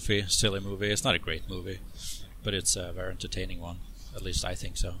very goofy, silly movie. It's not a great movie, but it's a very entertaining one. At least I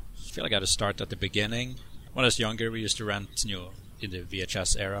think so. I feel like I had to start at the beginning. When I was younger, we used to rent, in the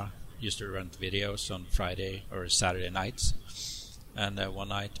VHS era, used to rent videos on Friday or Saturday nights. And one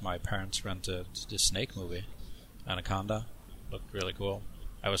night, my parents rented this snake movie, Anaconda. Looked really cool.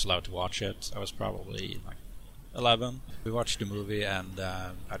 I was allowed to watch it. I was probably like 11. We watched the movie, and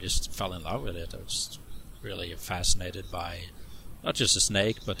I just fell in love with it. I was really fascinated by not just the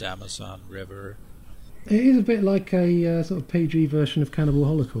snake, but the Amazon River. It is a bit like a sort of PG version of Cannibal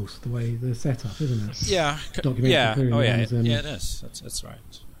Holocaust, the way the setup, isn't it? Yeah. Documentary Yeah. crew Oh, yeah. Amazon. Yeah, it is. That's right.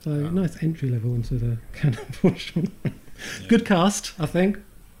 So nice entry level into the Cannibal genre. Good cast, I think.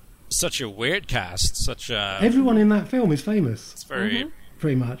 Such a weird cast. Such a... Everyone in that film is famous. It's very...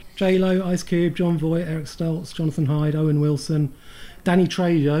 Pretty much. J-Lo, Ice Cube, John Voight, Eric Stoltz, Jonathan Hyde, Owen Wilson. Danny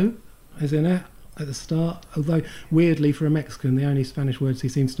Trejo is in it at the start. Although, weirdly, for a Mexican, the only Spanish words he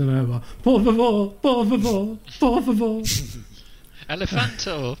seems to know are por favor, por favor, por favor.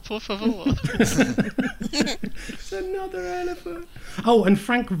 Elefanto, por favor. It's another elephant. Oh, and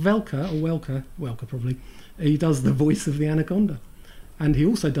Frank Welker probably, he does the voice of the anaconda. And he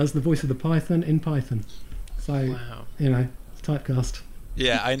also does the voice of the python in Python. So, Wow. Typecast.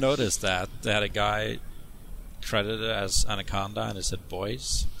 Yeah, I noticed that. They had a guy credited as Anaconda and it said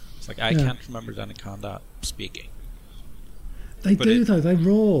voice. It's like, I can't remember the Anaconda speaking. They do, though. They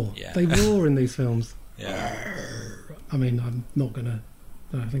roar. Yeah. They roar in these films. Yeah. I mean, I'm not going to...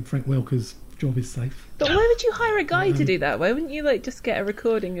 I think Frank Welker's job is safe. But why would you hire a guy to do that? Why wouldn't you just get a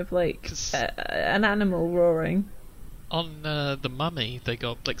recording of an animal roaring? On The Mummy, they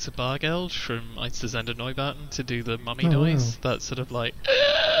got Blixer Bargeld from Einsterzender Neubauten to do the mummy Oh, noise. wow. That's sort of like...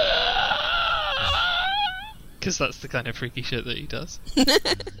 Because that's the kind of freaky shit that he does.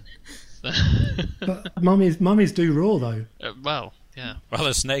 But mummies do roar, though. Well, yeah. Well,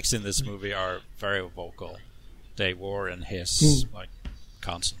 the snakes in this movie are very vocal. They roar and hiss,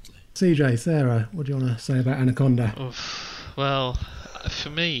 constantly. CJ, Sarah, what do you want to say about Anaconda? Oof. Well, for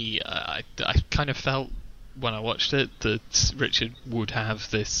me, I kind of felt when I watched it that Richard would have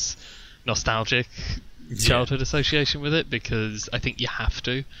this nostalgic childhood association with it, because I think you have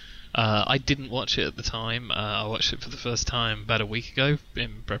to. I didn't watch it at the time. I watched it for the first time about a week ago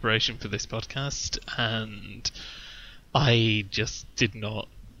in preparation for this podcast, and I just did not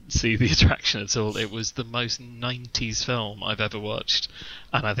see the attraction at all. It was the most 90s film I've ever watched,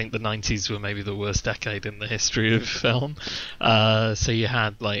 and I think the 90s were maybe the worst decade in the history of film. So you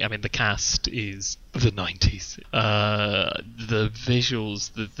had the cast is the 90s. The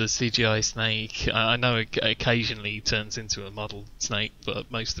visuals, the CGI snake, I know it occasionally turns into a model snake,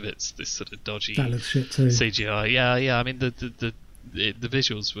 but most of it's this sort of dodgy That looks shit too. CGI. Yeah. I mean the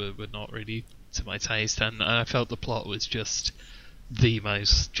visuals were not really to my taste, and I felt the plot was just the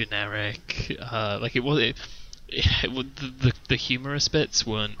most generic. The humorous bits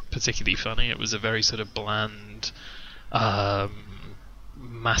weren't particularly funny. It was a very sort of bland,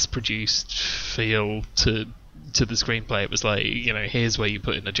 mass-produced feel to the screenplay. It was like, here's where you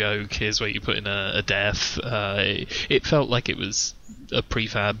put in a joke, here's where you put in a death. It felt like it was a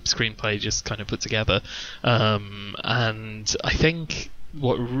prefab screenplay just kind of put together. And I think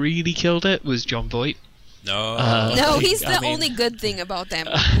what really killed it was Jon Voight. No, he's the only good thing about that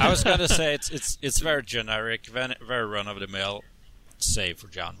movie. I was going to say it's very generic, very run of the mill, save for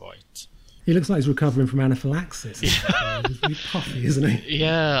Jon Voight. He looks like he's recovering from anaphylaxis. He's really puffy, isn't he?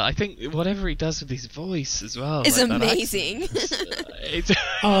 Yeah, I think whatever he does with his voice as well is amazing.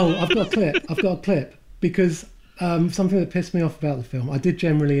 Oh, I've got a clip because something that pissed me off about the film. I did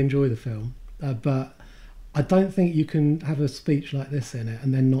generally enjoy the film, but I don't think you can have a speech like this in it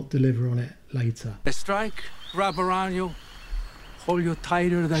and then not deliver on it later. A strike, wrap around you, hold you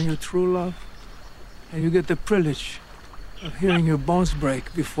tighter than your true love, and you get the privilege of hearing your bones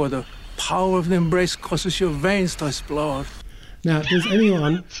break before the power of the embrace causes your veins to explode. Now, does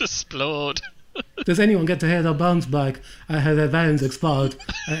anyone explode? Does anyone get to hear their bones break and have their veins explode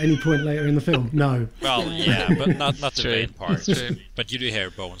at any point later in the film? No. Well, yeah, but not the True. vein part. That's true. But you do hear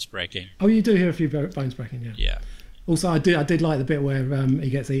bones breaking. Oh, you do hear a few bones breaking, yeah. Yeah. Also, I did like the bit where he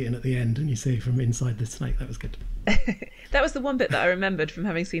gets eaten at the end and you see from inside the snake. That was good. That was the one bit that I remembered from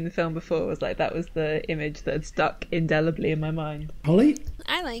having seen the film before. Was that was the image that had stuck indelibly in my mind. Holly?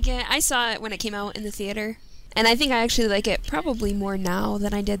 I like it. I saw it when it came out in the theater, and I think I actually like it probably more now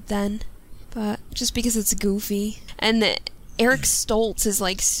than I did then. But just because it's goofy. And Eric Stoltz is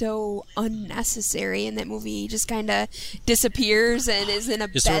so unnecessary in that movie. He just kind of disappears and is in a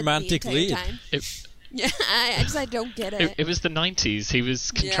His bed romantic the entire lead. time. Yeah, I don't get it. It was the 90s. He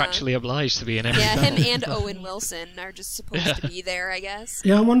was contractually obliged to be in every Yeah, film. him and Owen Wilson are just supposed to be there, I guess.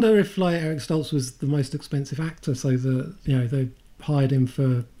 Yeah, I wonder if Eric Stoltz was the most expensive actor, so that they hired him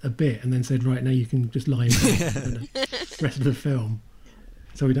for a bit and then said, right, now you can just lie in bed for the rest of the film,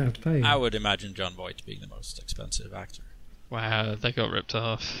 so we don't have to pay him. I would imagine Jon Voight being the most expensive actor. Wow, they got ripped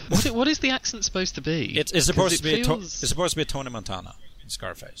off. What is the accent supposed to be? It's supposed to be feels... it's supposed to be Tony Montana in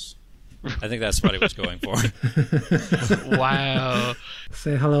Scarface. I think that's what he was going for. Wow.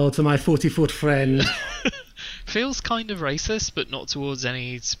 Say hello to my 40-foot friend. Feels kind of racist, but not towards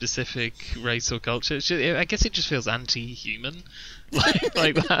any specific race or culture. I guess it just feels anti-human. Like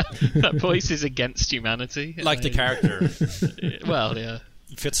that voice is against humanity. Like the character. Well, yeah.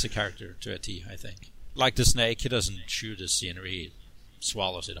 It fits the character to a T, I think. Like the snake, he doesn't chew the scenery, he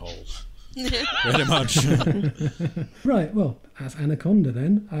swallows it whole. Pretty much. Right, well, as Anaconda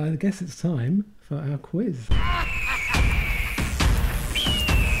then, I guess it's time for our quiz.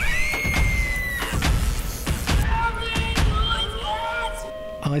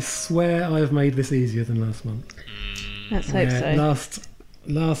 I swear I have made this easier than last month. Let's hope so.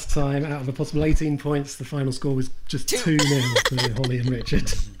 Last time, out of a possible 18 points, the final score was just 2-0 to Holly and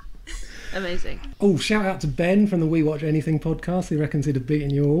Richard. Amazing. Oh, shout out to Ben from the We Watch Anything podcast. He reckons he'd have beaten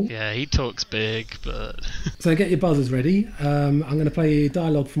you all. Yeah, he talks big, but... So get your buzzers ready. I'm going to play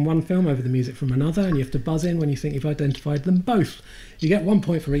dialogue from one film over the music from another, and you have to buzz in when you think you've identified them both. You get 1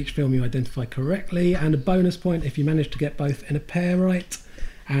 point for each film you identify correctly, and a bonus point if you manage to get both in a pair right.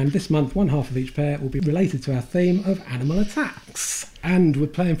 And this month, one half of each pair will be related to our theme of animal attacks. And we're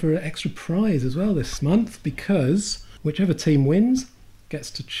playing for an extra prize as well this month, because whichever team wins gets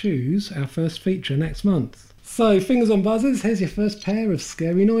to choose our first feature next month. So, fingers on buzzers, here's your first pair of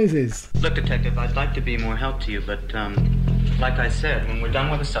scary noises. Look, Detective, I'd like to be more help to you, but, like I said, when we're done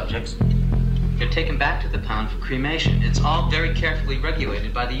with the subjects, they're taken back to the pound for cremation. It's all very carefully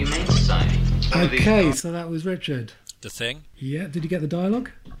regulated by the Humane Society. Okay, so that was Richard. The Thing? Yeah, did you get the dialogue?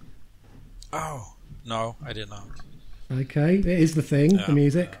 Oh, no, I did not. Okay, it is The Thing, the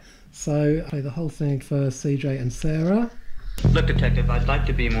music. So, play the whole thing for CJ and Sarah. Look, Detective, I'd like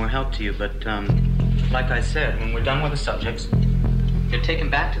to be more help to you, but, like I said, when we're done with the subjects, they're taken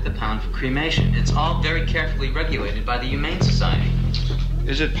back to the pound for cremation. It's all very carefully regulated by the Humane Society.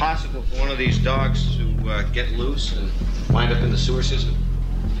 Is it possible for one of these dogs to get loose and wind up in the sewer system?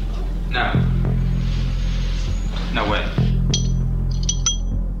 No. No way.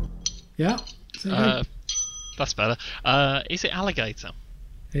 Yeah. That's better. Is it alligator?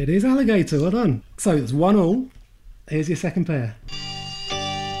 It is alligator, well done. So it's 1-1. Here's your second pair.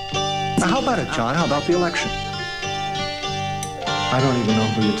 Now, how about it, John? How about the election? I don't even know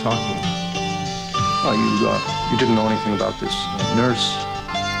who you're talking about. Oh, you didn't know anything about this nurse.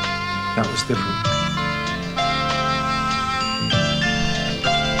 That was different.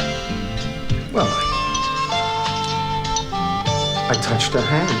 Well, I touched her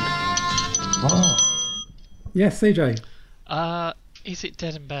hand. Oh. Yes, CJ. Is it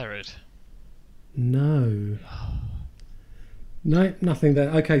Dead and Buried? No. No, nothing there.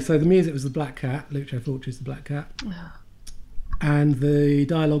 Okay, so the music was The Black Cat. Lucio Fulci's The Black Cat. And the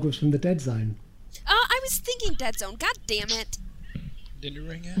dialogue was from The Dead Zone. Oh, I was thinking Dead Zone. God damn it. Did you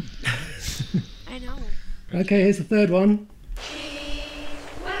ring in? I know. Okay, here's the third one.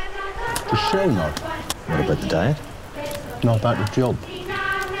 The show, not. What about the diet? Not about the job.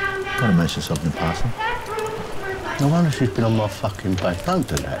 Gotta mention something in passing. No wonder she's been on my fucking back. Don't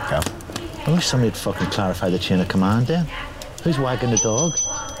do that, Gav. I wish somebody'd fucking clarify the chain of command then. Who's wagging the dog?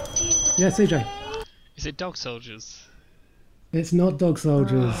 Yeah, CJ. Is it Dog Soldiers? It's not Dog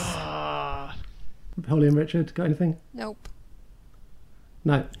Soldiers. Holly and Richard, got anything? Nope.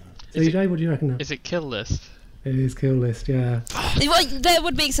 No. CJ, what do you reckon now? Is it Kill List? It is Kill List, yeah. Well, that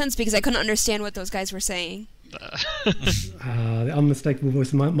would make sense because I couldn't understand what those guys were saying. The unmistakable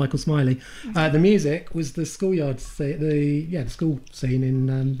voice of Michael Smiley. The music was the schoolyard, the school scene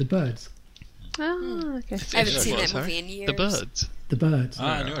in The Birds. Oh, okay. I haven't seen that movie in years. The Birds. The Birds.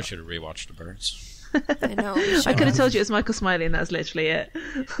 I knew I should have rewatched The Birds. I know. I could have told you it was Michael Smiley, and that's literally it.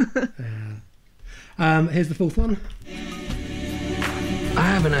 Here's the fourth one. I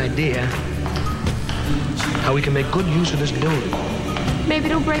have an idea how we can make good use of this building. Maybe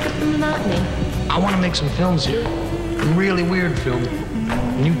it'll break up the monotony. I want to make some films here. A really weird film.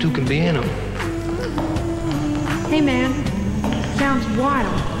 And you two can be in them. Hey, man. Sounds wild.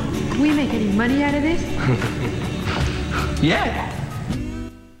 Can we make any money out of this? Yeah.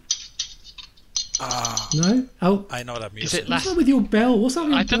 No? Oh. I know that Is music. What's up with your bell? What's up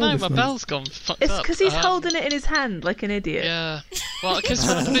with your I don't bell know, this my month? bell's gone fucked It's up. because he's holding it in his hand like an idiot. Yeah. Well, because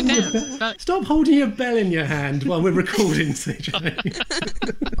I put it down. Stop holding your bell in your hand while we're recording, CJ.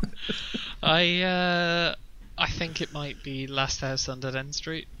 I think it might be Last House on Dead End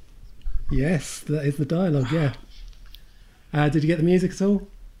Street. Yes, that is the dialogue, yeah. Did you get the music at all?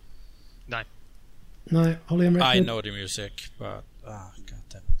 No. No, Holly and Richard? I know the music, but god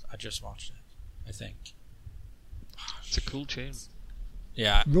damn it, I just watched it. I think it's a cool tune.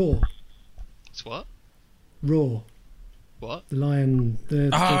 Yeah. Raw. It's what? Raw. What? The lion.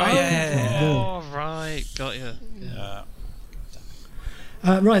 Yeah. Oh, right, got you. Yeah.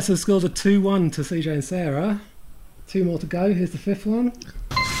 Right, so the scores are 2-1 to CJ and Sarah. 2 more to go. Here's the fifth one.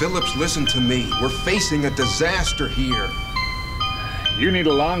 Phillips, listen to me. We're facing a disaster here. You need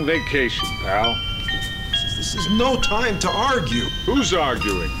a long vacation, pal. This is no time to argue. Who's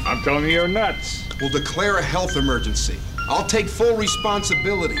arguing? I'm telling you, you're nuts. We'll declare a health emergency. I'll take full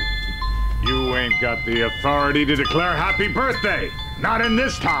responsibility. You ain't got the authority to declare happy birthday. Not in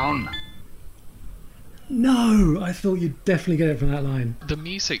this town. No, I thought you'd definitely get it from that line. The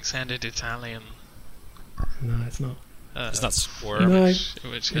music sounded Italian. No, it's not. It's not Swerve. No,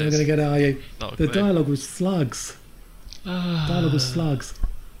 which you're not going to get it, are you? Not The clear. dialogue was slugs. Dialogue was slugs.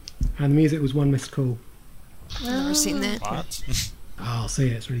 And the music was One Missed Call. I've never seen that. What? Oh, I'll see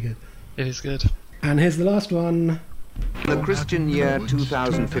it. It's really good. It is good. And here's the last one. In the Christian year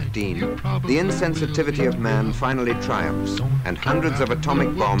 2015, the insensitivity of man finally triumphs, and hundreds of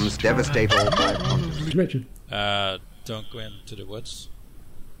atomic bombs devastate all 5 continents. Richard. Don't go into the woods.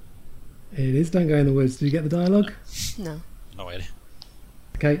 It is Don't Go in the Woods. Did you get the dialogue? No. No idea.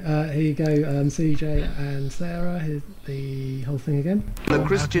 Okay, here you go, CJ and Sarah. Here's the whole thing again. In the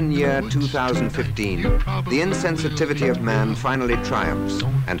Christian year 2015, the insensitivity of man finally triumphs,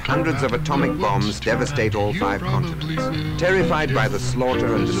 and hundreds of atomic bombs devastate all 5 continents. Terrified by the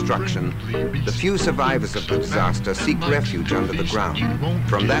slaughter and destruction, the few survivors of the disaster seek refuge under the ground.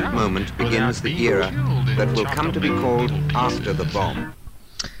 From that moment begins the era that will come to be called After the Bomb.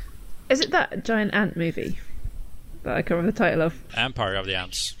 Is it that giant ant movie that I can't remember the title of? Empire of the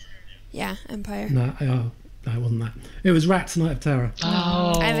Ants. Yeah, Empire. No, it wasn't that. It was Rats Night of Terror.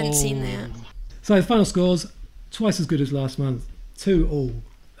 Oh. I haven't seen that. So the final scores, twice as good as last month. 2-2.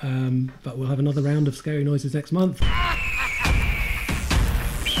 But we'll have another round of Scary Noises next month.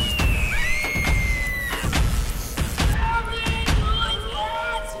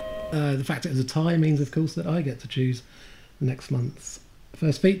 The fact it was a tie means, of course, that I get to choose next month's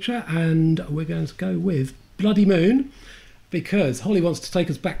first feature, and we're going to go with Bloody Moon, because Holly wants to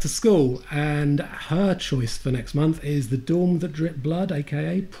take us back to school, and her choice for next month is The Dawn That Dripped Blood,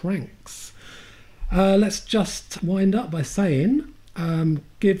 aka Pranks. Let's just wind up by saying,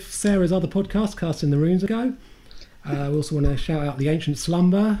 give Sarah's other podcast, Casting the Runes, a go. We also want to shout out The Ancient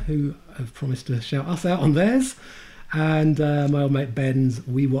Slumber, who have promised to shout us out on theirs, and my old mate Ben's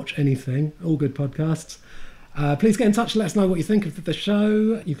We Watch Anything, all good podcasts. Please get in touch and let us know what you think of the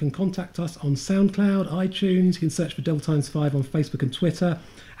show. You can contact us on SoundCloud, iTunes. You can search for Devil Times 5 on Facebook and Twitter.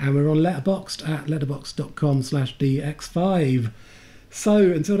 And we're on Letterboxd at letterboxd.com/DX5. So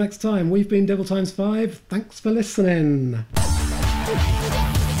until next time, we've been Devil Times 5. Thanks for listening.